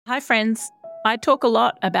Hi friends, I talk a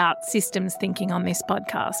lot about systems thinking on this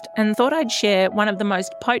podcast and thought I'd share one of the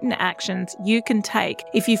most potent actions you can take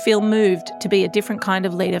if you feel moved to be a different kind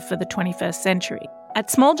of leader for the 21st century. At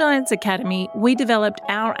Small Giants Academy, we developed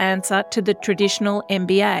our answer to the traditional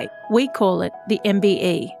MBA. We call it the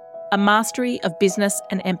MBE, a Mastery of Business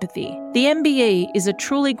and Empathy. The MBE is a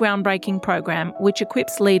truly groundbreaking program which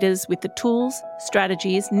equips leaders with the tools,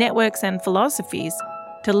 strategies, networks and philosophies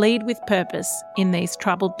to lead with purpose in these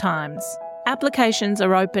troubled times. Applications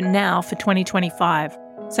are open now for 2025,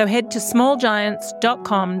 so head to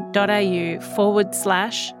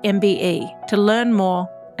smallgiants.com.au/MBE to learn more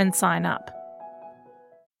and sign up.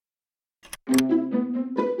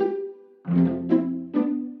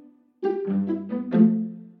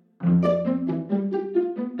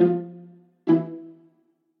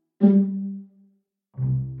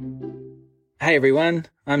 Hey everyone,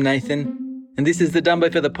 I'm Nathan, and this is the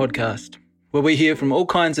Dumbo Feather podcast, where we hear from all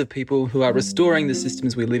kinds of people who are restoring the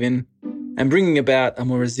systems we live in and bringing about a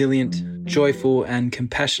more resilient, joyful and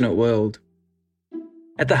compassionate world.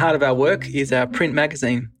 At the heart of our work is our print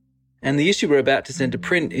magazine, and the issue we're about to send to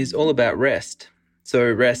print is all about rest.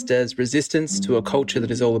 So rest as resistance to a culture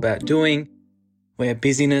that is all about doing, where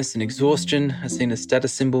busyness and exhaustion are seen as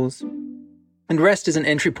status symbols, and rest as an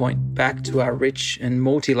entry point back to our rich and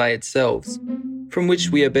multi-layered selves, from which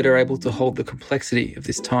we are better able to hold the complexity of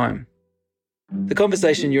this time. The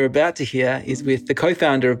conversation you're about to hear is with the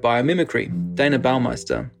co-founder of biomimicry, Dayna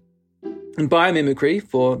Baumeister. And biomimicry,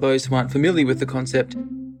 for those who aren't familiar with the concept,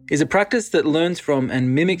 is a practice that learns from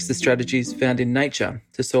and mimics the strategies found in nature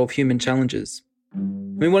to solve human challenges.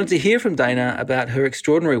 We wanted to hear from Dayna about her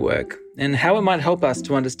extraordinary work and how it might help us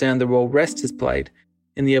to understand the role rest has played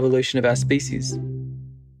in the evolution of our species.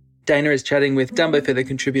 Dayna is chatting with Dumbo Feather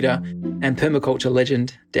contributor and permaculture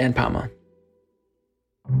legend Dan Palmer.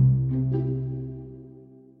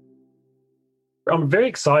 I'm very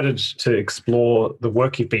excited to explore the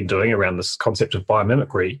work you've been doing around this concept of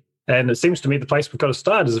biomimicry. And it seems to me the place we've got to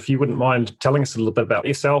start is if you wouldn't mind telling us a little bit about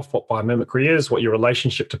yourself, what biomimicry is, what your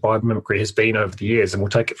relationship to biomimicry has been over the years, and we'll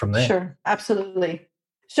take it from there. Sure, absolutely.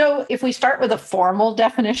 So if we start with a formal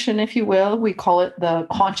definition, if you will, we call it the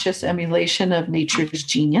conscious emulation of nature's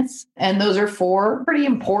genius. And those are four pretty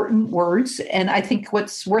important words. And I think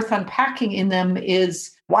what's worth unpacking in them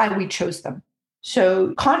is why we chose them.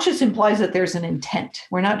 So conscious implies that there's an intent.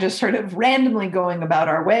 We're not just sort of randomly going about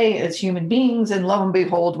our way as human beings, and lo and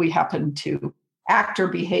behold, we happen to act or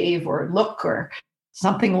behave or look or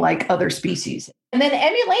something like other species. And then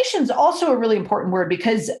emulation is also a really important word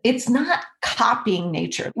because it's not copying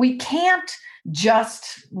nature. We can't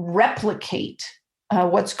just replicate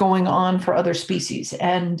what's going on for other species.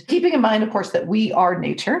 And keeping in mind, of course, that we are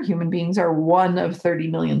nature. Human beings are one of 30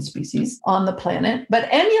 million species on the planet. But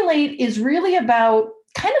emulate is really about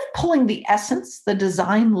kind of pulling the essence, the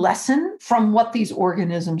design lesson from what these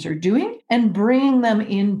organisms are doing and bringing them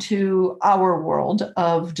into our world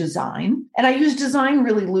of design. And I use design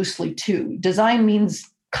really loosely too. Design means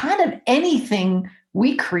kind of anything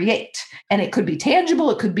we create. And it could be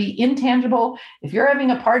tangible, it could be intangible. If you're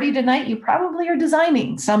having a party tonight, you probably are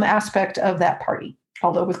designing some aspect of that party.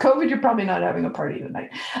 Although with COVID, you're probably not having a party tonight.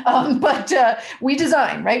 But we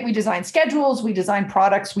design, right? We design schedules, we design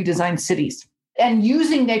products, we design cities. And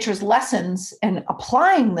using nature's lessons and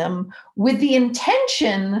applying them with the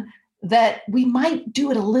intention that we might do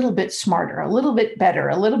it a little bit smarter, a little bit better,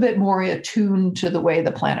 a little bit more attuned to the way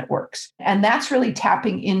the planet works. And that's really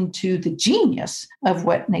tapping into the genius of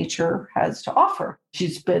what nature has to offer.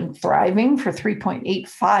 She's been thriving for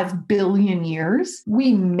 3.85 billion years.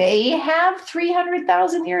 We may have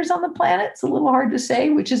 300,000 years on the planet. It's a little hard to say,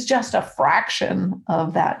 which is just a fraction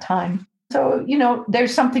of that time. So,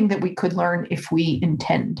 there's something that we could learn if we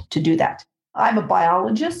intend to do that. I'm a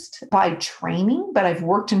biologist by training, but I've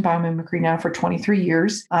worked in biomimicry now for 23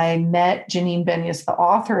 years. I met Janine Benyus, the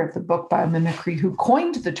author of the book Biomimicry, who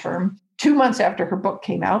coined the term 2 months after her book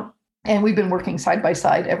came out. And we've been working side by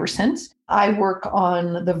side ever since. I work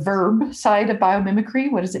on the verb side of biomimicry.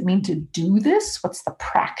 What does it mean to do this? What's the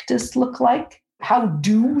practice look like? How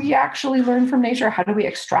do we actually learn from nature? How do we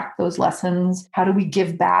extract those lessons? How do we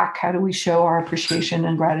give back? How do we show our appreciation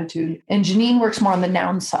and gratitude? And Janine works more on the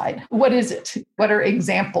noun side. What is it? What are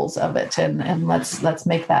examples of it? And let's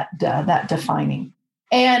make that defining.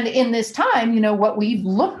 And in this time, what we've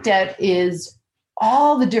looked at is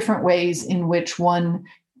all the different ways in which one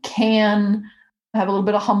can have a little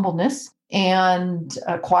bit of humbleness and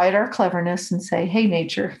quiet our cleverness and say, hey,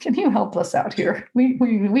 nature, can you help us out here? We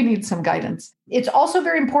need some guidance. It's also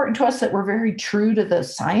very important to us that we're very true to the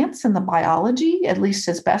science and the biology, at least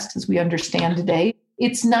as best as we understand today.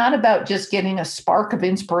 it's not about just getting a spark of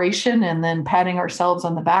inspiration and then patting ourselves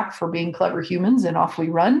on the back for being clever humans and off we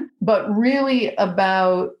run, but really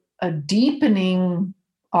about a deepening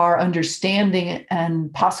our understanding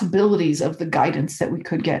and possibilities of the guidance that we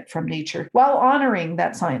could get from nature while honoring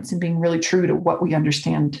that science and being really true to what we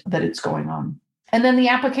understand that it's going on. And then the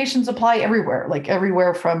applications apply everywhere, like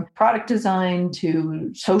everywhere from product design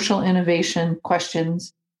to social innovation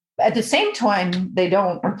questions. At the same time, they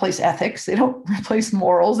don't replace ethics. They don't replace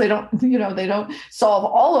morals. They don't solve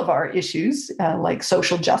all of our issues like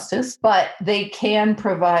social justice, but they can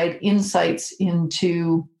provide insights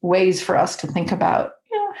into ways for us to think about,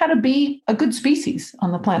 how to be a good species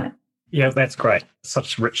on the planet. Yeah, that's great.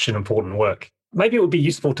 Such rich and important work. Maybe it would be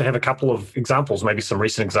useful to have a couple of examples, maybe some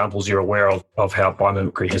recent examples you're aware of how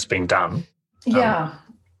biomimicry has been done. Yeah.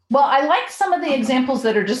 Well, I like some of the examples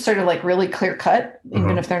that are just sort of like really clear cut,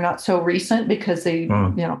 even if they're not so recent, because they,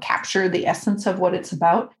 capture the essence of what it's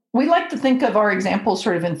about. We like to think of our examples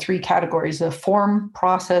sort of in three categories: of form,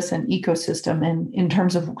 process, and ecosystem, and in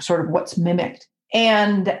terms of sort of what's mimicked.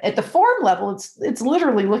 And at the form level, it's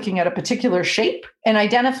literally looking at a particular shape and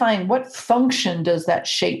identifying what function does that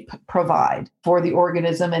shape provide for the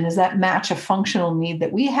organism, and does that match a functional need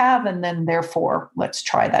that we have, and then therefore let's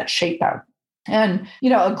try that shape out. And,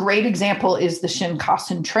 a great example is the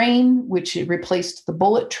Shinkansen train, which replaced the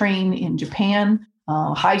bullet train in Japan.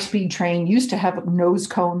 High-speed train used to have a nose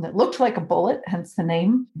cone that looked like a bullet, hence the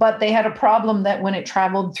name. But they had a problem that when it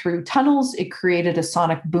traveled through tunnels, it created a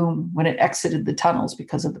sonic boom when it exited the tunnels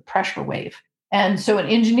because of the pressure wave. And so an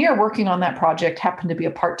engineer working on that project happened to be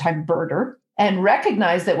a part-time birder and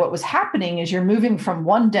recognized that what was happening is you're moving from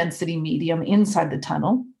one density medium inside the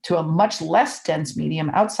tunnel to a much less dense medium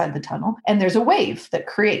outside the tunnel. And there's a wave that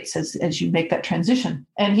creates as you make that transition.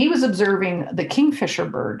 And he was observing the kingfisher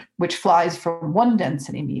bird, which flies from one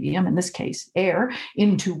density medium, in this case, air,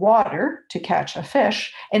 into water to catch a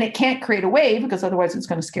fish. And it can't create a wave because otherwise it's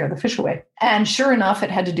going to scare the fish away. And sure enough, it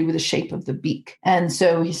had to do with the shape of the beak. And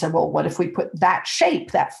so he said, well, what if we put that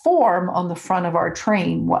shape, that form on the front of our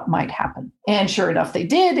train? What might happen? And sure enough, they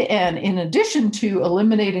did. And in addition to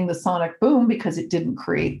eliminating the sonic boom because it didn't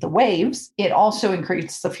create the waves, it also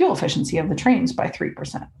increased the fuel efficiency of the trains by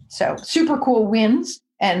 3%. So super cool wins,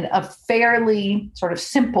 and a fairly sort of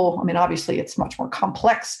simple, obviously it's much more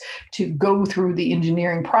complex to go through the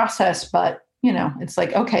engineering process, but it's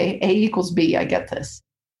like, okay, A equals B, I get this.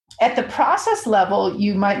 At the process level,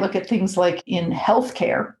 you might look at things like in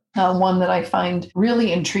healthcare. One that I find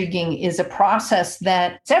really intriguing is a process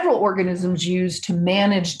that several organisms use to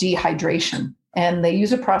manage dehydration. And they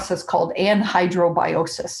use a process called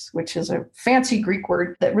anhydrobiosis, which is a fancy Greek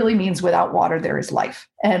word that really means without water, there is life.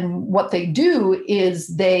 And what they do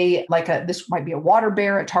is this might be a water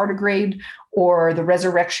bear, a tardigrade, or the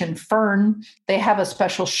resurrection fern. They have a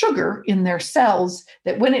special sugar in their cells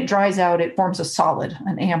that when it dries out, it forms a solid,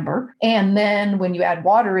 an amber. And then when you add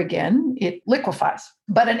water again, it liquefies.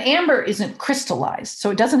 But an amber isn't crystallized,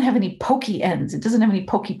 so it doesn't have any pokey ends. It doesn't have any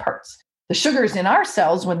pokey parts. The sugars in our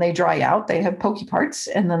cells, when they dry out, they have pokey parts,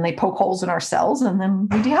 and then they poke holes in our cells, and then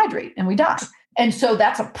we dehydrate and we die. And so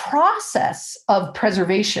that's a process of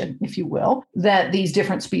preservation, if you will, that these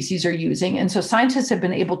different species are using. And so scientists have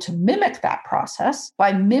been able to mimic that process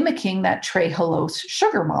by mimicking that trehalose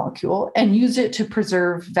sugar molecule and use it to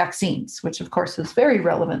preserve vaccines, which of course is very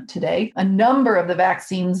relevant today. A number of the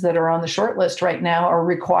vaccines that are on the short list right now are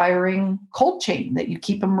requiring cold chain, that you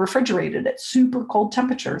keep them refrigerated at super cold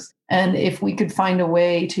temperatures. And if we could find a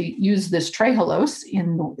way to use this trehalose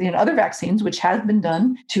in other vaccines, which has been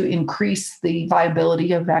done to increase the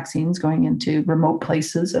viability of vaccines going into remote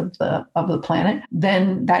places of the planet,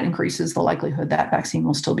 then that increases the likelihood that vaccine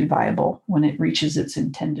will still be viable when it reaches its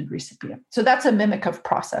intended recipient. So that's a mimic of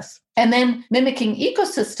process. And then mimicking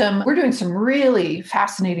ecosystem, we're doing some really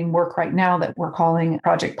fascinating work right now that we're calling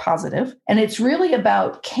Project Positive. And it's really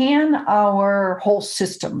about, can our whole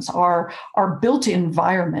systems, our built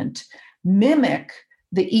environment, mimic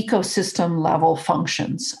the ecosystem level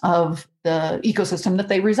functions of the ecosystem that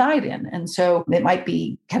they reside in? And so it might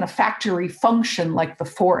be kind of factory function like the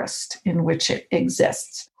forest in which it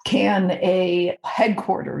exists. Can a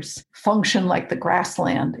headquarters function like the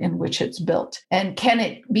grassland in which it's built? And can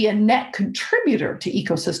it be a net contributor to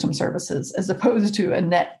ecosystem services as opposed to a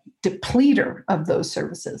net depleter of those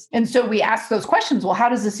services? And so we ask those questions. Well, how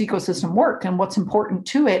does this ecosystem work and what's important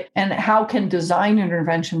to it? And how can design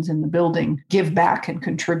interventions in the building give back and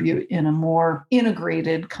contribute in a more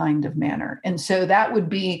integrated kind of manner? And so that would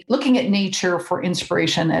be looking at nature for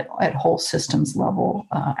inspiration at whole systems level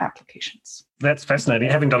applications. That's fascinating.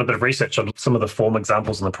 Having done a bit of research on some of the form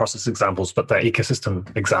examples and the process examples, but the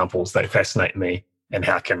ecosystem examples, they fascinate me. and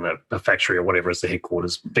how can a factory or whatever is the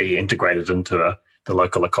headquarters be integrated into the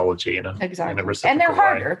local ecology in a reciprocal and they're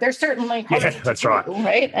harder. way. They're certainly harder that's to right. do,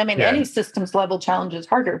 right? I mean, any systems level challenge is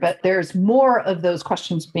harder, but there's more of those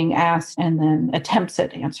questions being asked and then attempts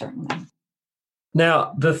at answering them.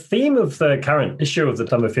 Now, the theme of the current issue of the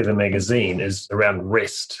Dumb and Feather magazine is around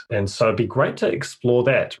rest. And so it'd be great to explore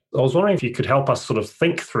that. I was wondering if you could help us sort of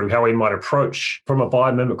think through how we might approach, from a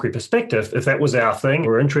biomimicry perspective, if that was our thing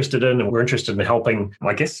we're interested in, and we're interested in helping,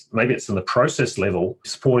 I guess maybe it's in the process level,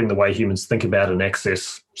 supporting the way humans think about and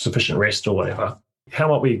access sufficient rest or whatever. How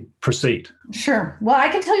might we proceed? Sure. Well, I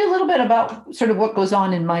can tell you a little bit about sort of what goes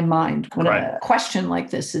on in my mind when a question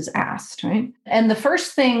like this is asked, right? And the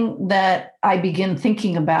first thing that I begin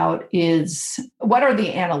thinking about is, what are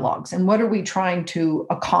the analogs and what are we trying to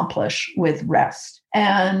accomplish with rest?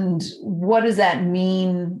 And what does that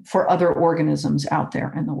mean for other organisms out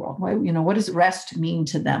there in the world? What does rest mean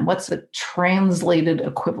to them? What's the translated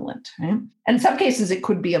equivalent? Right? And in some cases, it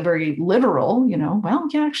could be a very literal,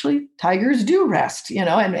 actually, tigers do rest,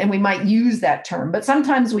 and we might use that term. But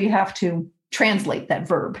sometimes we have to translate that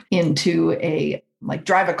verb into like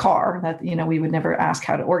drive a car. That, we would never ask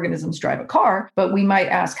how do organisms drive a car, but we might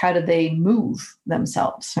ask, how do they move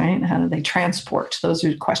themselves, right? How do they transport? Those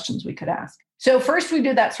are questions we could ask. So first we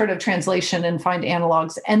do that sort of translation and find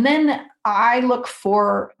analogs. And then I look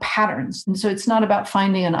for patterns. And so it's not about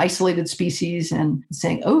finding an isolated species and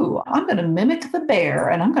saying, oh, I'm going to mimic the bear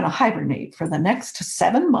and I'm going to hibernate for the next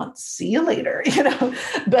 7 months. See you later.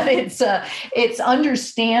 But it's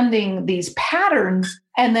understanding these patterns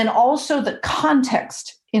and then also the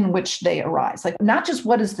context in which they arise. Like not just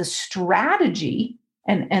what is the strategy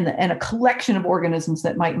and a collection of organisms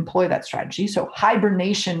that might employ that strategy. So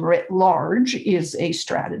hibernation writ large is a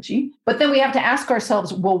strategy. But then we have to ask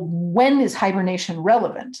ourselves, well, when is hibernation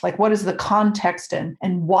relevant? Like what is the context and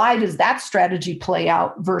why does that strategy play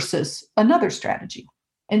out versus another strategy?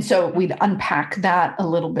 And so we'd unpack that a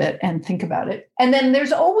little bit and think about it. And then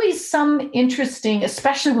there's always some interesting,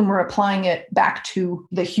 especially when we're applying it back to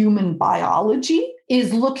the human biology,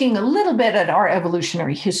 is looking a little bit at our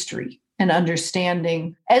evolutionary history and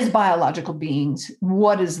understanding as biological beings,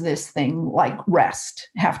 what does this thing like rest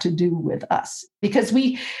have to do with us? Because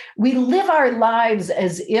we live our lives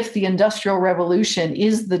as if the Industrial Revolution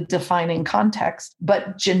is the defining context,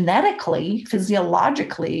 but genetically,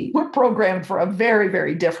 physiologically, we're programmed for a very,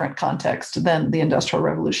 very different context than the Industrial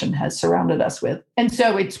Revolution has surrounded us with. And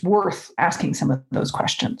so it's worth asking some of those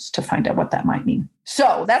questions to find out what that might mean.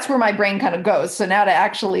 So that's where my brain kind of goes. So now to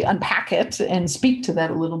actually unpack it and speak to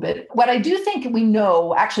that a little bit. What I do think we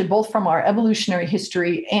know, actually, both from our evolutionary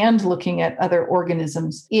history and looking at other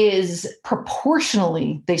organisms, is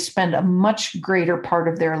proportionally, they spend a much greater part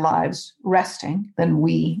of their lives resting than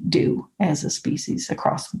we do as a species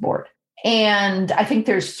across the board. And I think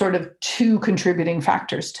there's sort of two contributing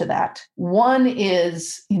factors to that. One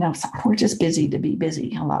is, we're just busy to be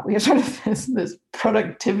busy a lot. We have sort of this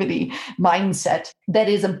productivity mindset that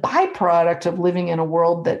is a byproduct of living in a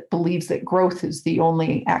world that believes that growth is the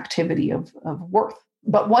only activity of worth.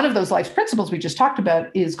 But one of those life principles we just talked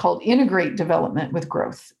about is called integrate development with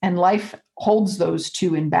growth. And life holds those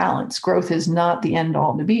two in balance. Growth is not the end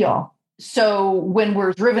all to be all. So when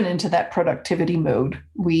we're driven into that productivity mode,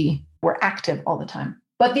 we're active all the time.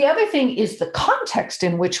 But the other thing is the context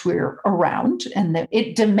in which we're around, and that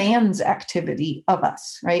it demands activity of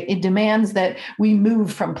us, right? It demands that we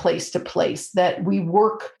move from place to place, that we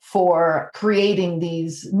work for creating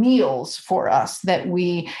these meals for us, that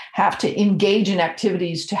we have to engage in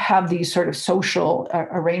activities to have these sort of social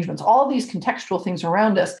arrangements. All these contextual things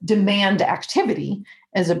around us demand activity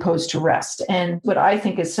as opposed to rest. And what I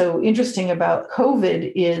think is so interesting about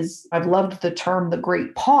COVID is I've loved the term the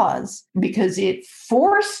great pause, because it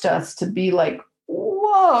forced us to be like,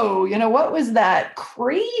 whoa, what was that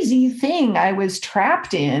crazy thing I was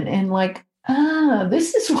trapped in? And like,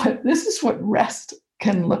 this is what rest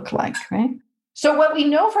can look like, right? So what we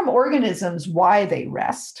know from organisms, why they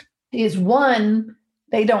rest, is one,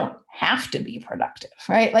 they don't have to be productive,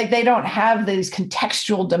 right? Like they don't have these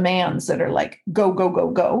contextual demands that are like, go, go, go,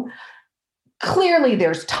 go. Clearly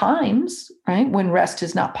there's times, right, when rest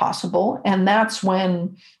is not possible. And that's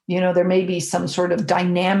when, there may be some sort of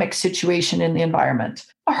dynamic situation in the environment.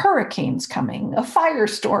 A hurricane's coming, a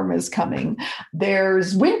firestorm is coming,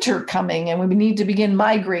 there's winter coming, and we need to begin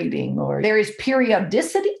migrating, or there is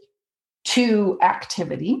periodicity to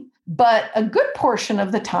activity. But a good portion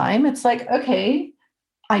of the time, it's like, okay,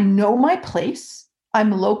 I know my place.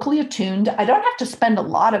 I'm locally attuned. I don't have to spend a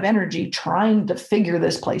lot of energy trying to figure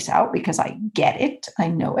this place out because I get it. I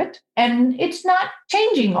know it. And it's not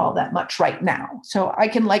changing all that much right now. So I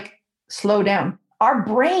can slow down. our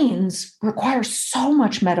brains require so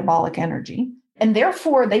much metabolic energy, and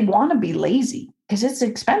therefore they want to be lazy because it's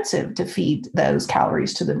expensive to feed those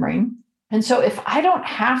calories to the brain. And so if I don't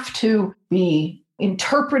have to be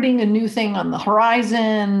interpreting a new thing on the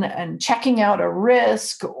horizon and checking out a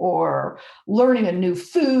risk or learning a new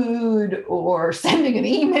food or sending an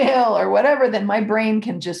email or whatever, then my brain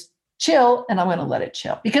can just chill, and I'm going to let it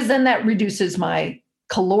chill, because then that reduces my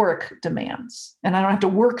caloric demands and I don't have to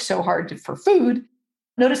work so hard for food.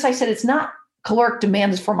 Notice I said it's not caloric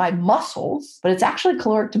demands for my muscles, but it's actually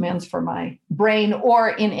caloric demands for my brain, or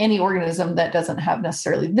in any organism that doesn't have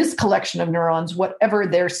necessarily this collection of neurons, whatever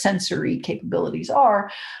their sensory capabilities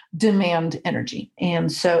are, demand energy.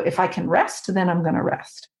 And so if I can rest, then I'm going to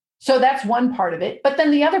rest. So that's one part of it. But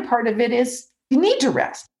then the other part of it is you need to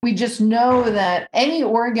rest. We just know that any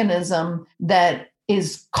organism that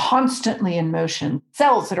is constantly in motion,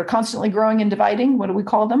 cells that are constantly growing and dividing, what do we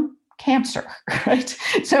call them? Cancer, right?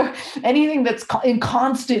 So anything that's in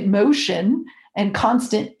constant motion and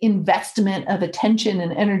constant investment of attention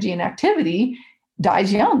and energy and activity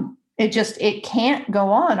dies young. It can't go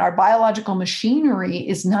on. Our biological machinery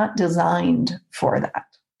is not designed for that.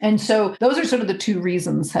 And so those are sort of the two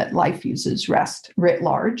reasons that life uses rest writ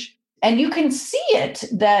large. And you can see it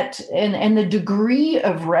that, and the degree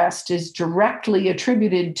of rest is directly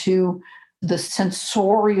attributed to the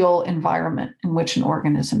sensorial environment in which an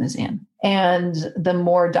organism is in. And the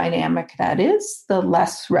more dynamic that is, the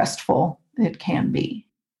less restful it can be.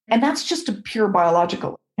 And that's just a pure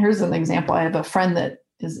biological. Here's an example. I have a friend that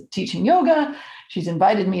is teaching yoga. She's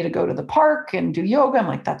invited me to go to the park and do yoga. I'm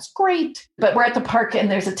like, that's great. But we're at the park and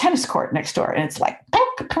there's a tennis court next door. And it's like,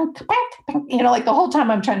 like the whole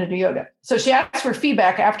time I'm trying to do yoga. So she asked for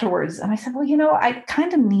feedback afterwards. And I said, well, I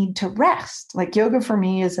kind of need to rest. Like yoga for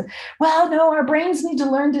me is, no, our brains need to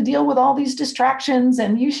learn to deal with all these distractions.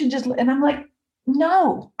 And you should just, and I'm like,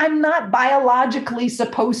 no, I'm not biologically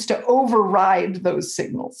supposed to override those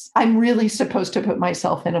signals. I'm really supposed to put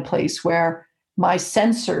myself in a place where my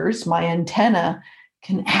sensors, my antenna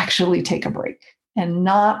can actually take a break and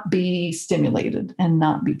not be stimulated and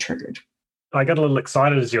not be triggered. I got a little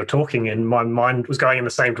excited as you're talking and my mind was going in the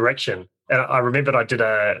same direction. And I remembered I did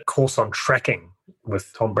a course on tracking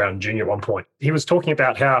with Tom Brown Jr. at one point. He was talking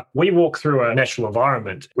about how we walk through a natural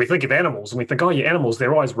environment. We think of animals and we think, animals,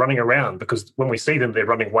 they're always running around because when we see them, they're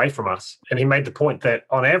running away from us. And he made the point that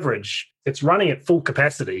on average, it's running at full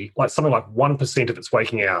capacity, like something like 1% of its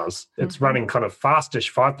waking hours. It's running kind of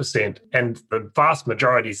fastish 5%. And the vast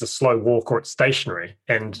majority is a slow walk or it's stationary.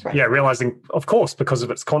 And realizing, of course, because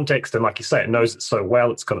of its context, and like you say, it knows it so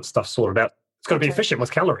well, it's got its stuff sorted out. It's got to be efficient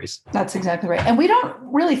with calories. That's exactly right. And we don't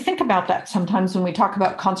really think about that sometimes when we talk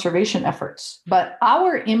about conservation efforts. But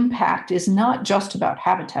our impact is not just about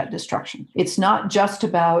habitat destruction. It's not just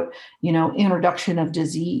about, introduction of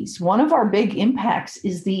disease. One of our big impacts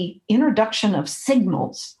is the introduction of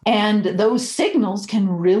signals. And those signals can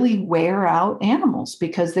really wear out animals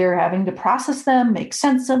because they're having to process them, make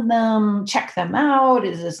sense of them, check them out.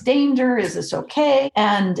 Is this danger? Is this okay?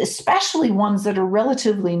 And especially ones that are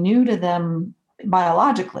relatively new to them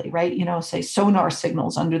biologically, right? Say sonar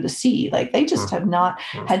signals under the sea, like they just have not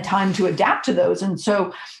had time to adapt to those. And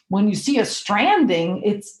so when you see a stranding,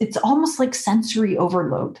 it's almost like sensory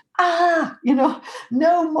overload.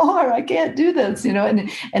 No more, I can't do this, and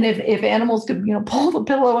if animals could, pull the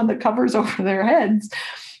pillow and the covers over their heads,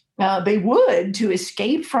 they would, to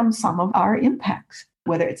escape from some of our impacts,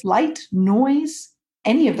 whether it's light, noise,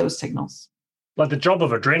 any of those signals. Like the job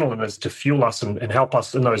of adrenaline is to fuel us and help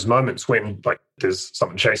us in those moments when there's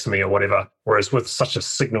something chasing me or whatever. Whereas with such a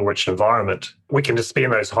signal-rich environment, we can just be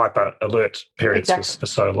in those hyper alert periods for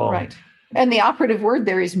so long. Right. And the operative word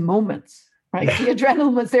there is moments, right? The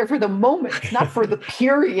adrenaline was there for the moments, not for the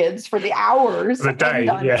periods, for the hours. The day,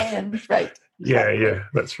 end. Right. Yeah,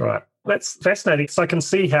 that's right. That's fascinating. So I can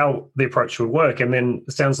see how the approach would work. And then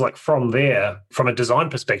it sounds like from there, from a design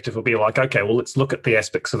perspective, it'll be like, okay, well, let's look at the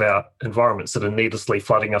aspects of our environments that are needlessly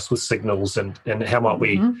flooding us with signals and how might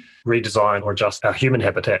we redesign or adjust our human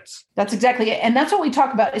habitats. That's exactly it. And that's what we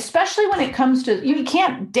talk about, especially when it comes to, you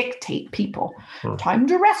can't dictate people. Time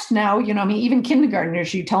to rest now. Even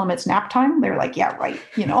kindergartners, you tell them it's nap time. They're like, yeah, right.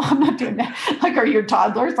 I'm not doing that. Or your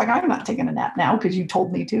toddlers, like, I'm not taking a nap now because you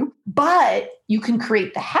told me to. But you can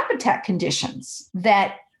create the habitat conditions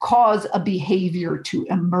that cause a behavior to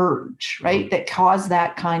emerge, right? That cause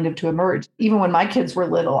that kind of to emerge. Even when my kids were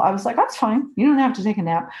little, I was like, that's fine. You don't have to take a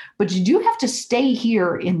nap, but you do have to stay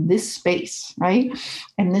here in this space, right?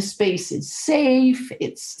 And this space is safe.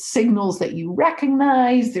 It's signals that you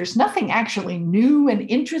recognize. There's nothing actually new and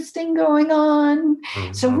interesting going on.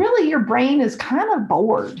 So really your brain is kind of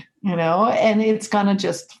bored and it's going to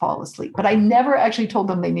just fall asleep. But I never actually told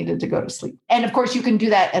them they needed to go to sleep. And of course, you can do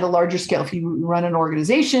that at a larger scale. If you run an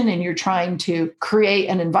organization and you're trying to create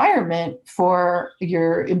an environment for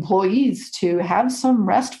your employees to have some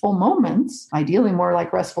restful moments, ideally more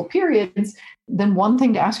like restful periods, then one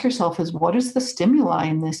thing to ask yourself is, what is the stimuli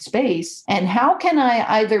in this space? And how can I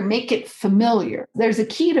either make it familiar? There's a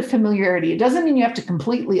key to familiarity. It doesn't mean you have to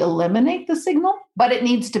completely eliminate the signal, but it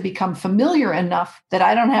needs to become familiar enough that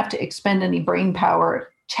I don't have to expend any brain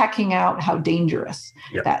power checking out how dangerous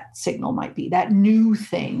that signal might be, that new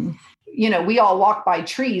thing. We all walk by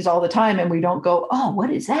trees all the time and we don't go, oh, what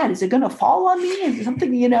is that? Is it going to fall on me? Is it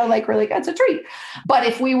something, we're like, that's a tree. But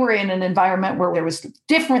if we were in an environment where there was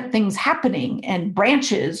different things happening and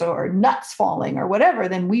branches or nuts falling or whatever,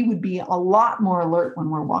 then we would be a lot more alert when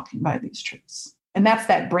we're walking by these trees. And that's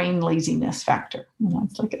that brain laziness factor.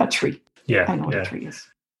 It's like a tree. Yeah, I know what a tree is.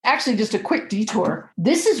 Actually, just a quick detour.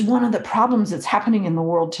 This is one of the problems that's happening in the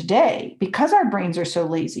world today because our brains are so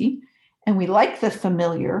lazy and we like the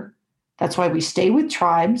familiar. That's why we stay with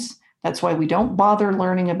tribes. That's why we don't bother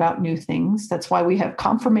learning about new things. That's why we have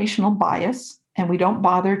confirmational bias and we don't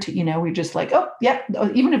bother to, we're just like, oh, yeah,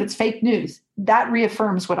 even if it's fake news, that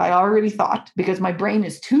reaffirms what I already thought because my brain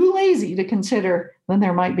is too lazy to consider then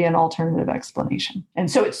there might be an alternative explanation. And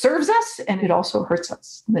so it serves us and it also hurts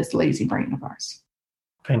us, this lazy brain of ours.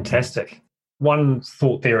 Fantastic. One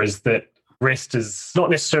thought there is that rest is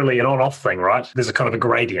not necessarily an on-off thing, right? There's a kind of a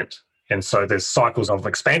gradient. And so there's cycles of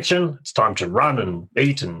expansion. It's time to run and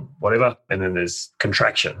eat and whatever. And then there's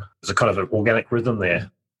contraction. There's a kind of an organic rhythm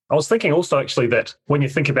there. I was thinking also actually that when you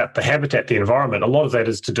think about the habitat, the environment, a lot of that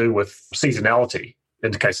is to do with seasonality,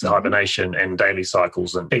 indicates the hibernation and daily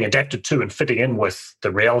cycles and being adapted to and fitting in with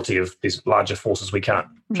the reality of these larger forces we can't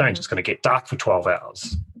change. It's going to get dark for 12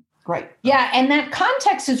 hours. Right. Yeah. And that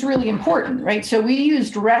context is really important, right? So we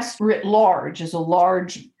used rest writ large as a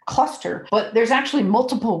large cluster, but there's actually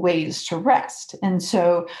multiple ways to rest. And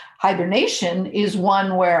so hibernation is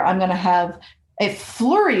one where I'm going to have a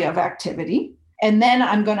flurry of activity, and then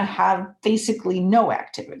I'm going to have basically no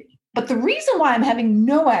activity. But the reason why I'm having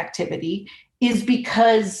no activity is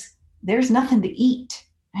because there's nothing to eat.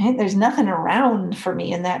 Right? There's nothing around for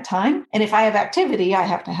me in that time. And if I have activity, I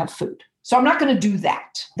have to have food. So I'm not going to do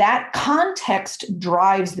that. That context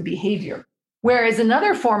drives the behavior. Whereas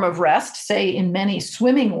another form of rest, say in many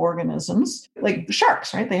swimming organisms, like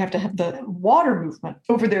sharks, right? They have to have the water movement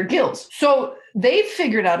over their gills. So they've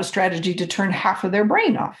figured out a strategy to turn half of their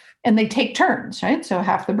brain off and they take turns, right? So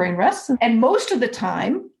half the brain rests. And most of the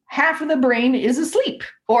time, half of the brain is asleep.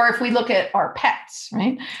 Or if we look at our pets,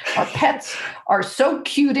 right? Our pets are so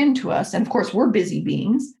cued into us. And of course, we're busy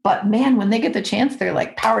beings. But man, when they get the chance, they're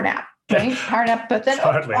like, power nap, right? Power nap. But then,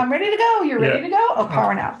 oh, I'm ready to go. You're ready to go? Oh,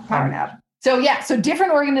 power nap, power nap. So so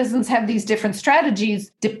different organisms have these different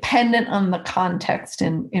strategies dependent on the context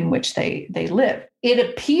in which they live. It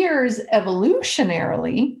appears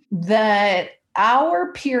evolutionarily that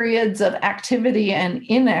our periods of activity and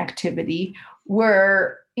inactivity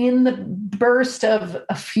were in the burst of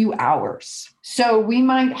a few hours. So we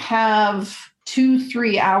might have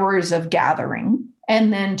 2-3 hours of gathering,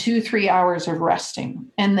 and then 2-3 hours of resting,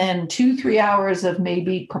 and then 2-3 hours of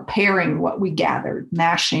maybe preparing what we gathered,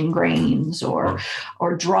 mashing grains or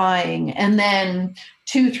drying, and then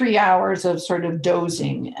 2-3 hours of sort of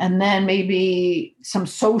dozing, and then maybe some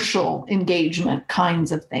social engagement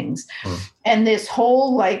kinds of things. And this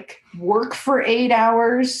whole like work for 8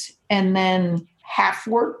 hours and then half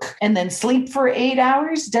work and then sleep for 8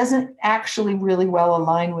 hours doesn't actually really well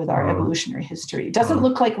align with our evolutionary history. It doesn't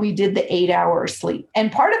look like we did the 8-hour sleep.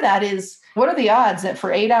 And part of that is, what are the odds that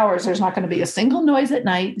for 8 hours, there's not going to be a single noise at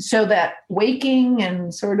night, so that waking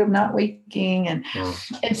and sort of not waking. And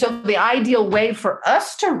so the ideal way for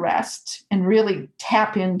us to rest and really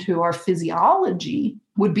tap into our physiology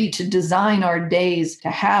would be to design our days to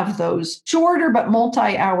have those shorter but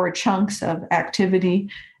multi-hour chunks of activity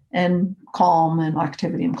and calm and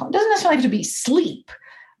activity and calm. It doesn't necessarily have to be sleep,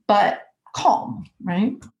 but calm,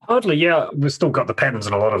 right? Totally, yeah. We've still got the patterns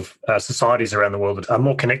in a lot of societies around the world that are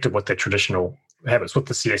more connected with their traditional habits, with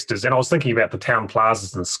the siestas. And I was thinking about the town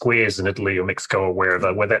plazas and squares in Italy or Mexico or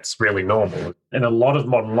wherever, where that's really normal. In a lot of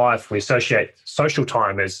modern life, we associate social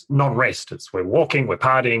time as non-rest. It's we're walking, we're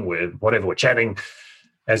partying, we're whatever, we're chatting,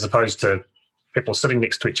 as opposed to people sitting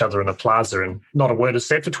next to each other in a plaza and not a word is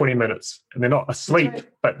said for 20 minutes, and they're not asleep,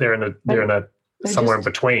 but they're somewhere in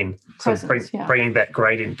between. So bringing that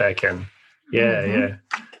gradient back in. Yeah.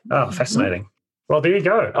 Oh, fascinating. Well, there you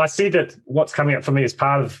go. I see that what's coming up for me as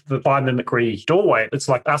part of the biomimicry doorway. It's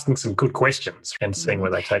like asking some good questions and seeing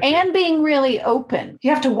where they take you. And being really open. You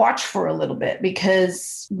have to watch for a little bit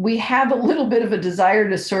because we have a little bit of a desire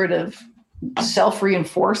to sort of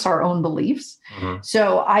self-reinforce our own beliefs.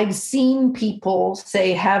 So I've seen people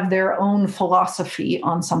say have their own philosophy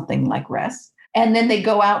on something like rest. And then they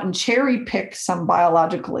go out and cherry pick some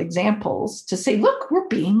biological examples to say, look, we're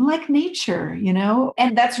being like nature,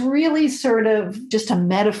 And that's really sort of just a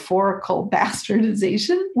metaphorical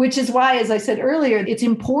bastardization, which is why, as I said earlier, it's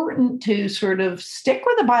important to sort of stick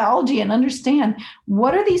with the biology and understand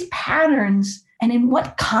what are these patterns and in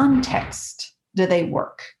what context do they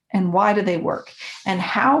work? And why do they work? And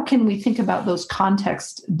how can we think about those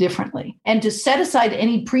contexts differently? And to set aside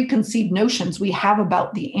any preconceived notions we have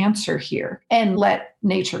about the answer here and let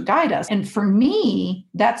nature guide us. And for me,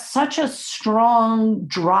 that's such a strong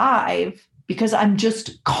drive because I'm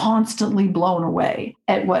just constantly blown away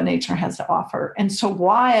at what nature has to offer. And so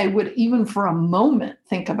why I would even for a moment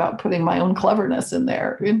think about putting my own cleverness in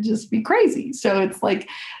there would just be crazy. So it's like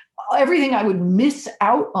everything I would miss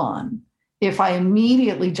out on if I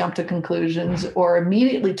immediately jumped to conclusions or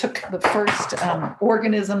immediately took the first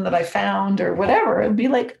organism that I found or whatever, it'd be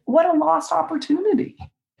like, what a lost opportunity.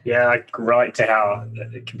 Yeah, I relate to how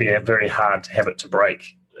it can be a very hard habit to break.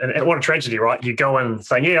 And what a tragedy, right? You go in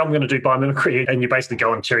saying, I'm going to do biomimicry, and you basically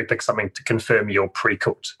go and cherry pick something to confirm your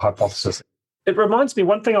pre-cooked hypothesis. It reminds me,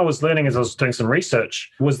 one thing I was learning as I was doing some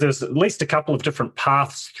research was there's at least a couple of different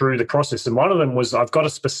paths through the process. And one of them was I've got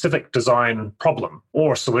a specific design problem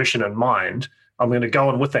or a solution in mind. I'm going to go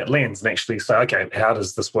in with that lens and actually say, okay, how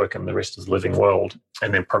does this work in the rest of the living world?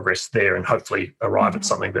 And then progress there and hopefully arrive at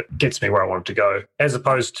something that gets me where I want to go. As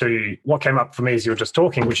opposed to what came up for me as you were just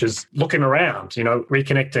talking, which is looking around,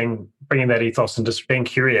 reconnecting, bringing that ethos and just being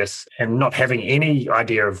curious and not having any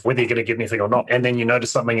idea of whether you're going to get anything or not. And then you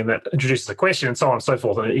notice something and that introduces a question and so on and so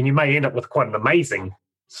forth. And you may end up with quite an amazing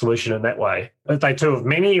solution in that way. Are they two of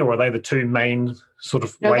many or are they the two main sort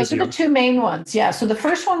of ways? Those are the two main ones. Yeah. So the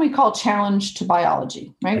first one we call challenge to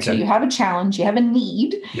biology, right? Okay. So you have a challenge, you have a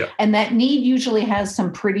need, and that need usually has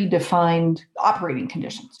some pretty defined operating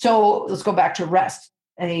conditions. So let's go back to rest.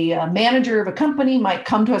 A manager of a company might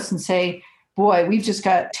come to us and say, boy, we've just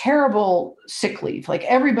got terrible sick leave. Like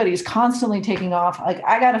everybody's constantly taking off. Like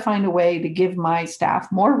I got to find a way to give my staff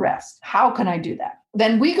more rest. How can I do that?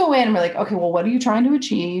 Then we go in and we're like, okay, well, what are you trying to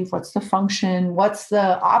achieve? What's the function? What's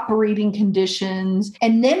the operating conditions?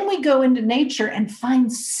 And then we go into nature and find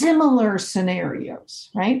similar scenarios,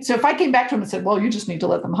 right? So if I came back to him and said, well, you just need to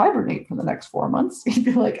let them hibernate for the next 4 months, he'd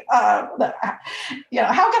be like, how can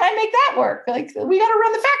I make that work? Like, we got to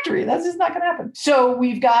run the factory. That's just not going to happen. So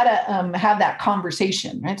we've got to have that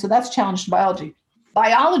conversation, right? So that's challenge to biology.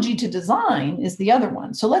 Biology to design is the other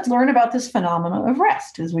one. So let's learn about this phenomenon of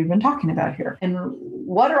rest, as we've been talking about here. And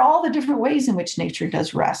what are all the different ways in which nature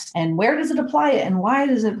does rest? And where does it apply it? And why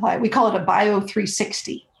does it apply it? We call it a bio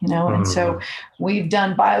 360, And so we've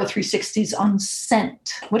done bio 360s on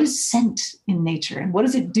scent. What is scent in nature? And what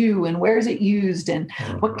does it do? And where is it used? And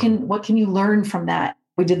what can you learn from that?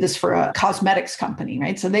 We did this for a cosmetics company,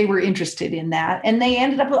 right? So they were interested in that. And they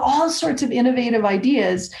ended up with all sorts of innovative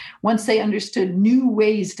ideas once they understood new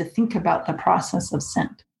ways to think about the process of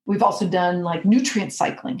scent. We've also done like nutrient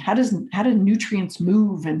cycling. How do nutrients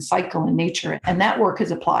move and cycle in nature? And that work is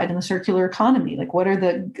applied in the circular economy. Like what are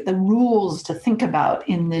the rules to think about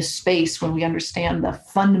in this space when we understand the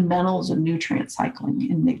fundamentals of nutrient cycling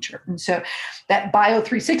in nature? And so that bio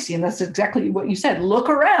 360, and that's exactly what you said, look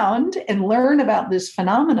around and learn about this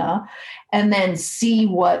phenomena and then see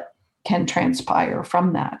what can transpire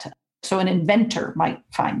from that. So an inventor might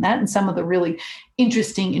find that. And some of the really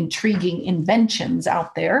interesting, intriguing inventions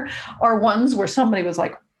out there are ones where somebody was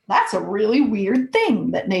like, that's a really weird thing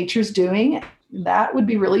that nature's doing. That would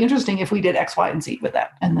be really interesting if we did X, Y, and Z with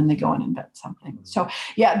that. And then they go and invent something. So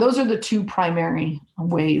yeah, those are the two primary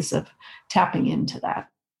ways of tapping into that.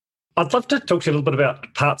 I'd love to talk to you a little bit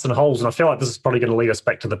about parts and wholes, and I feel like this is probably going to lead us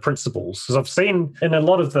back to the principles, because I've seen in a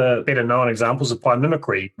lot of the better-known examples of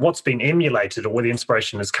biomimicry, what's been emulated or where the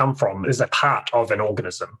inspiration has come from is a part of an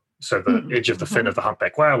organism. So the edge of the fin of the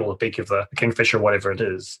humpback whale or the beak of the kingfisher, whatever it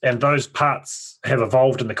is. And those parts have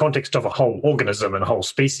evolved in the context of a whole organism and a whole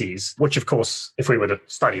species, which, of course, if we were to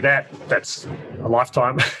study that, that's a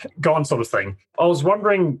lifetime gone sort of thing. I was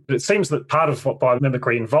wondering, it seems that part of what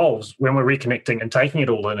biomimicry involves when we're reconnecting and taking it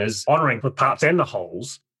all in is honouring the parts and the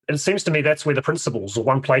wholes, And it seems to me that's where the principles, or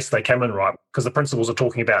one place they come in, right? Because the principles are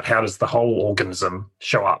talking about how does the whole organism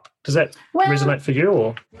show up. Does that resonate for you?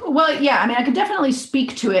 Or? Well, yeah, I mean, I could definitely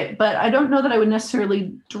speak to it, but I don't know that I would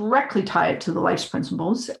necessarily directly tie it to the life's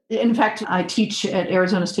principles. In fact, I teach at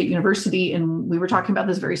Arizona State University, and we were talking about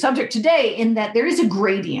this very subject today, in that there is a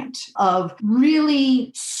gradient of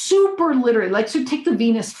really super literally, like, so take the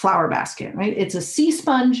Venus flower basket, right? It's a sea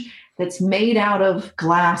sponge that's made out of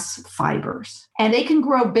glass fibers. And they can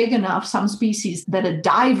grow big enough, some species, that a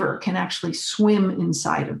diver can actually swim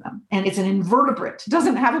inside of them. And it's an invertebrate. It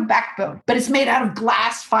doesn't have a backbone, but it's made out of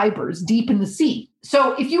glass fibers deep in the sea.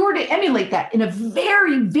 So if you were to emulate that in a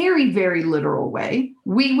very, very, very literal way,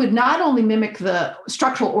 we would not only mimic the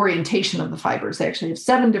structural orientation of the fibers. They actually have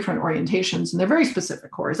 7 different orientations, and they're very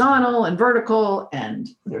specific: horizontal and vertical, and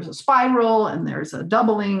there's a spiral, and there's a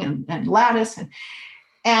doubling and lattice.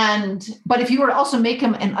 But if you were to also make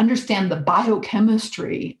them and understand the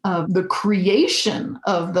biochemistry of the creation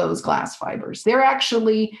of those glass fibers, they're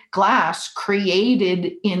actually glass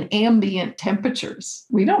created in ambient temperatures.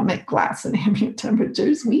 We don't make glass in ambient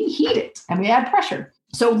temperatures. We heat it and we add pressure.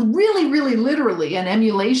 So really, really literally, an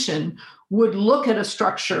emulation would look at a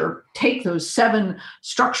structure, take those 7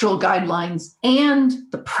 structural guidelines and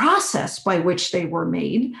the process by which they were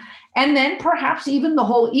made, and then perhaps even the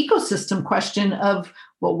whole ecosystem question of,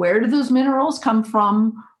 well, where do those minerals come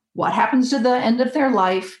from? What happens to the end of their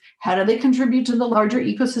life? How do they contribute to the larger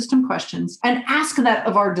ecosystem questions? And ask that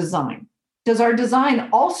of our design. Does our design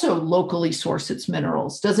also locally source its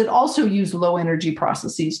minerals? Does it also use low energy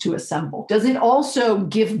processes to assemble? Does it also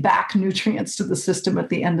give back nutrients to the system at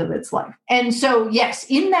the end of its life? And so, yes,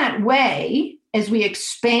 in that way, as we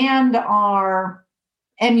expand our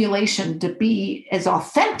emulation to be as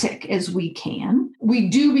authentic as we can, we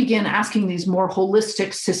do begin asking these more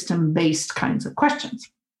holistic, system-based kinds of questions.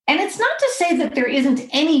 And it's not to say that there isn't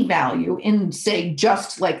any value in, say,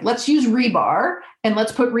 just like, let's use rebar and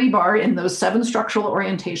let's put rebar in those 7 structural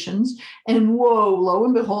orientations. And whoa, lo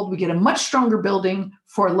and behold, we get a much stronger building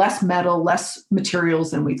for less metal, less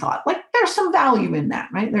materials than we thought. Like, there's some value in that,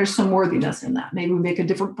 right? There's some worthiness in that. Maybe we make a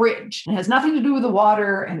different bridge. It has nothing to do with the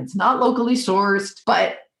water and it's not locally sourced,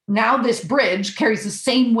 but now this bridge carries the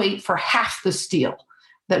same weight for half the steel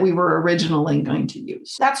that we were originally going to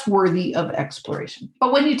use. That's worthy of exploration.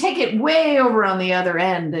 But when you take it way over on the other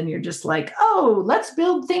end and you're just like, oh, let's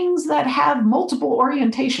build things that have multiple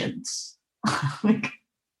orientations. Like,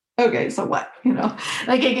 okay, so what?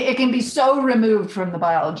 Like it can be so removed from the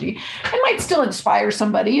biology. It might still inspire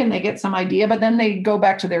somebody and they get some idea, but then they go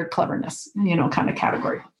back to their cleverness, kind of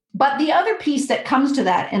category. But the other piece that comes to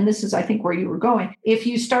that, and this is, I think, where you were going, if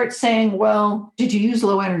you start saying, well, did you use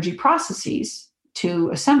low energy processes to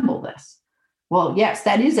assemble this? Well, yes,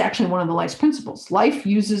 that is actually one of the life's principles. Life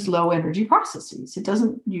uses low energy processes. It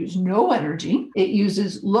doesn't use no energy. It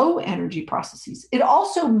uses low energy processes. It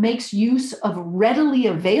also makes use of readily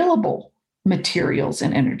available materials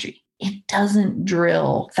and energy. It doesn't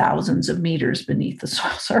drill thousands of meters beneath the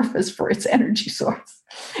soil surface for its energy source.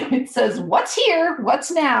 It says, what's here,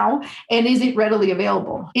 what's now, and is it readily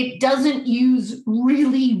available? It doesn't use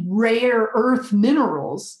really rare earth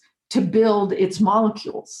minerals to build its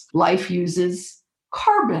molecules. Life uses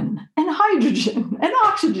carbon and hydrogen and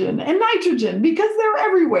oxygen and nitrogen because they're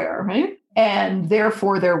everywhere, right? And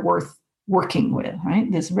therefore they're worth working with, right?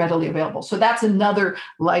 This readily available. So that's another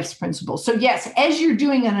life's principle. So yes, as you're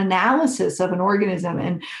doing an analysis of an organism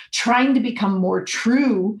and trying to become more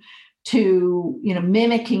true to,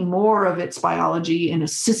 mimicking more of its biology in a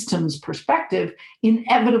systems perspective,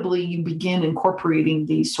 inevitably you begin incorporating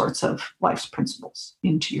these sorts of life's principles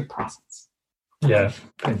into your process. Yeah,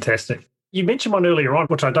 fantastic. You mentioned one earlier on,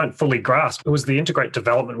 which I don't fully grasp. It was the integrate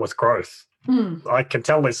development with growth. I can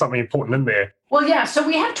tell there's something important in there. Well, yeah. So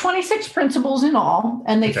we have 26 principles in all,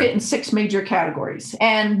 and they fit in 6 major categories.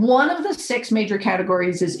 And one of the 6 major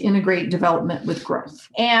categories is integrate development with growth.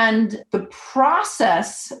 And the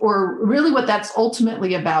process, or really what that's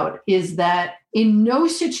ultimately about, is that in no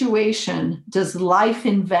situation does life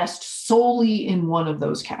invest solely in one of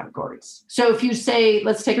those categories. So if you say,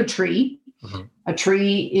 let's take a tree. Mm-hmm. A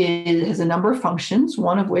tree has a number of functions,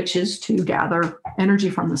 one of which is to gather energy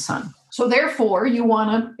from the sun. So therefore, you want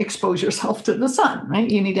to expose yourself to the sun, right?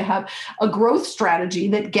 You need to have a growth strategy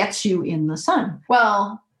that gets you in the sun.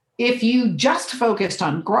 Well, if you just focused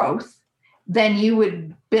on growth, then you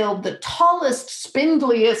would build the tallest,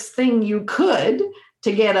 spindliest thing you could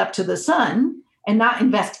to get up to the sun and not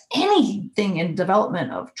invest anything in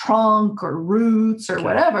development of trunk or roots or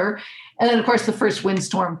whatever. And then, of course, the first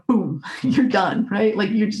windstorm, boom, you're done, right? Like,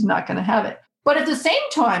 you're just not going to have it. But at the same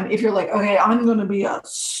time, if you're like, okay, I'm going to be a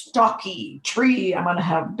stocky tree, I'm going to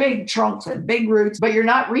have big trunks and big roots, but you're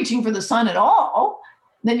not reaching for the sun at all,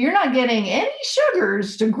 then you're not getting any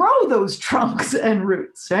sugars to grow those trunks and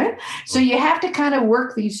roots, right? So you have to kind of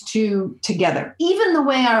work these two together. Even the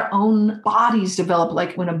way our own bodies develop,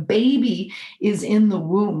 like when a baby is in the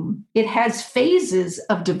womb, it has phases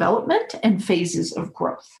of development and phases of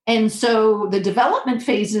growth. And so the development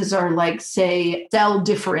phases are like, say, cell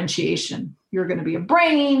differentiation. You're going to be a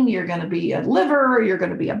brain, you're going to be a liver, you're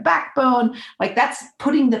going to be a backbone. Like that's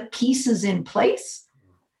putting the pieces in place.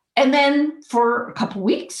 And then for a couple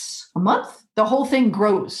weeks, a month, the whole thing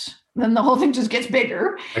grows. Then the whole thing just gets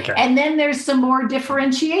bigger. Okay. And then there's some more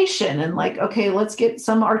differentiation and like, okay, let's get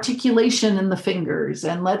some articulation in the fingers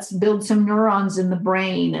and let's build some neurons in the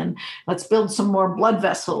brain and let's build some more blood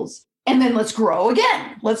vessels. And then let's grow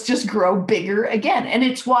again. Let's just grow bigger again. And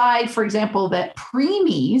it's why, for example, that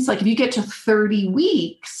preemies, like if you get to 30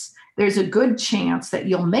 weeks, there's a good chance that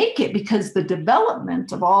you'll make it because the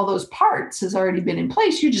development of all those parts has already been in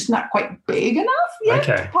place. You're just not quite big enough yet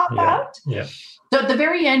to pop out. Yeah. So at the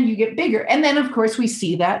very end, you get bigger. And then, of course, we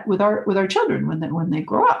see that with our children when they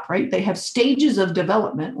grow up, right? They have stages of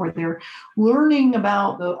development where they're learning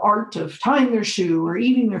about the art of tying their shoe or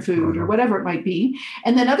eating their food or whatever it might be.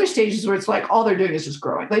 And then other stages where it's like all they're doing is just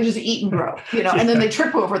growing. They just eat and grow, and then they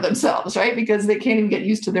trip over themselves, right? Because they can't even get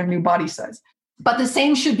used to their new body size. But the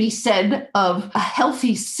same should be said of a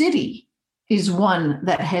healthy city is one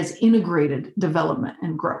that has integrated development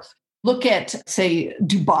and growth. Look at, say,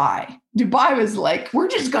 Dubai. Dubai was like, we're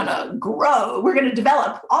just going to grow. We're going to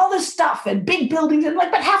develop all this stuff and big buildings. And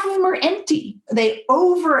but half of them are empty. They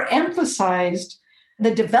overemphasized the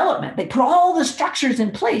development. They put all the structures in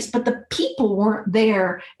place, but the people weren't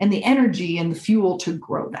there and the energy and the fuel to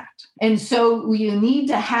grow that. And so you need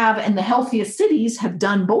to have, and the healthiest cities have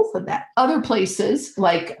done both of that. Other places,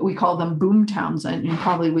 like we call them boom towns, and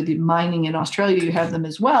probably with mining in Australia, you have them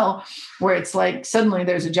as well, where it's like suddenly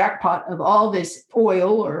there's a jackpot of all this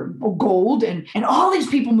oil or gold and all these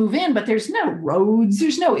people move in, but there's no roads,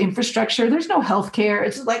 there's no infrastructure, there's no healthcare.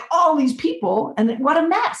 It's like all these people, and what a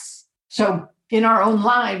mess. So in our own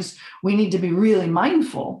lives, we need to be really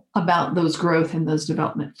mindful about those growth and those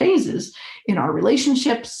development phases in our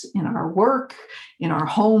relationships, in our work, in our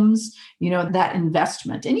homes, that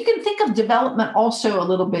investment. And you can think of development also a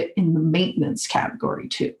little bit in the maintenance category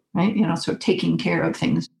too, right? So taking care of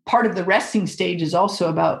things. Part of the resting stage is also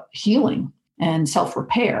about healing and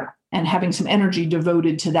self-repair and having some energy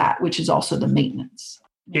devoted to that, which is also the maintenance.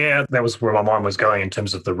 Yeah, that was where my mind was going in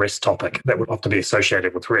terms of the rest topic. That would often be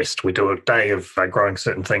associated with rest. We do a day of growing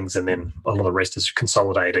certain things, and then a lot of the rest is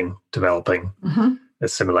consolidating, developing,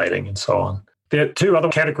 assimilating, and so on. There are two other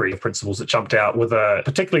category of principles that jumped out with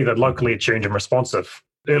particularly the locally attuned and responsive.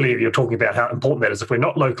 Earlier, you were talking about how important that is. If we're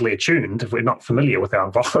not locally attuned, if we're not familiar with our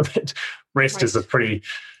environment, rest is a pretty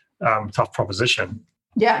tough proposition.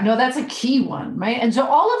 Yeah, no, that's a key one, right? And so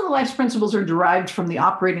all of the life's principles are derived from the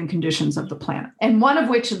operating conditions of the planet. And one of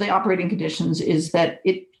which of the operating conditions is that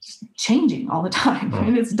it's changing all the time,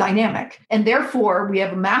 and it's dynamic. And therefore, we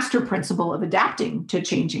have a master principle of adapting to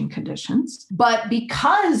changing conditions. But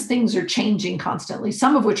because things are changing constantly,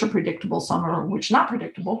 some of which are predictable, some of which not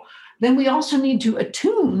predictable, then we also need to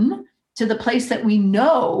attune to the place that we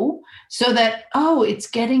know so that, it's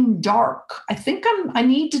getting dark. I think I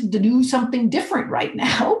need to do something different right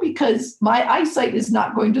now because my eyesight is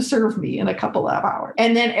not going to serve me in a couple of hours.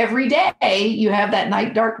 And then every day you have that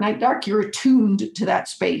night dark, you're attuned to that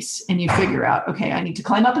space and you figure out, okay, I need to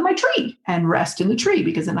climb up in my tree and rest in the tree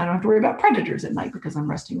because then I don't have to worry about predators at night because I'm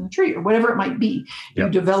resting in the tree or whatever it might be. Yep. You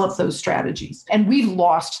develop those strategies. And we've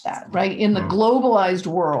lost that, right? In the globalized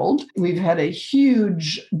world, we've had a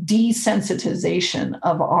huge desensitization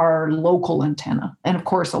of our local antenna. And of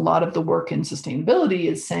course, a lot of the work in sustainability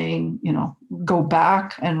is saying, go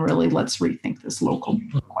back and really let's rethink this local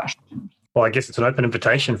question. Well, I guess it's an open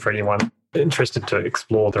invitation for anyone interested to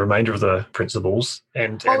explore the remainder of the principles.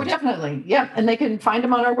 And definitely. Yeah. And they can find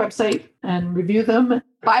them on our website and review them.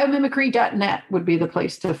 Biomimicry.net would be the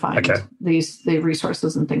place to find the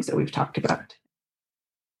resources and things that we've talked about.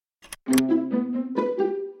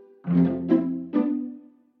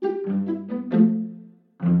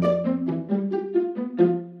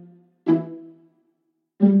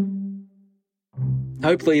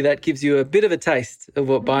 Hopefully that gives you a bit of a taste of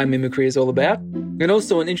what biomimicry is all about, and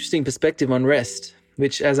also an interesting perspective on rest,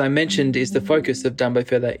 which, as I mentioned, is the focus of Dumbo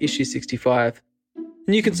Feather issue 65.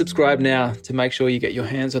 And you can subscribe now to make sure you get your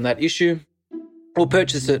hands on that issue, or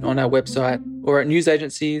purchase it on our website or at news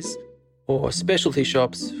agencies or specialty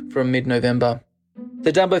shops from mid-November.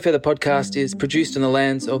 The Dumbo Feather podcast is produced on the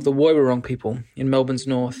lands of the Woiwurrung people in Melbourne's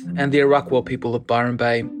north and the Arakwal people of Byron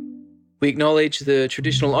Bay. We acknowledge the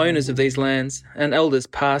traditional owners of these lands and elders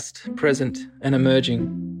past, present and emerging.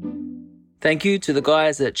 Thank you to the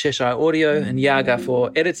guys at Cheshire Audio and Yaga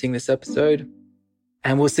for editing this episode.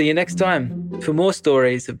 And we'll see you next time for more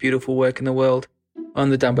stories of beautiful work in the world on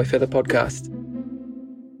the Dumbo Feather podcast.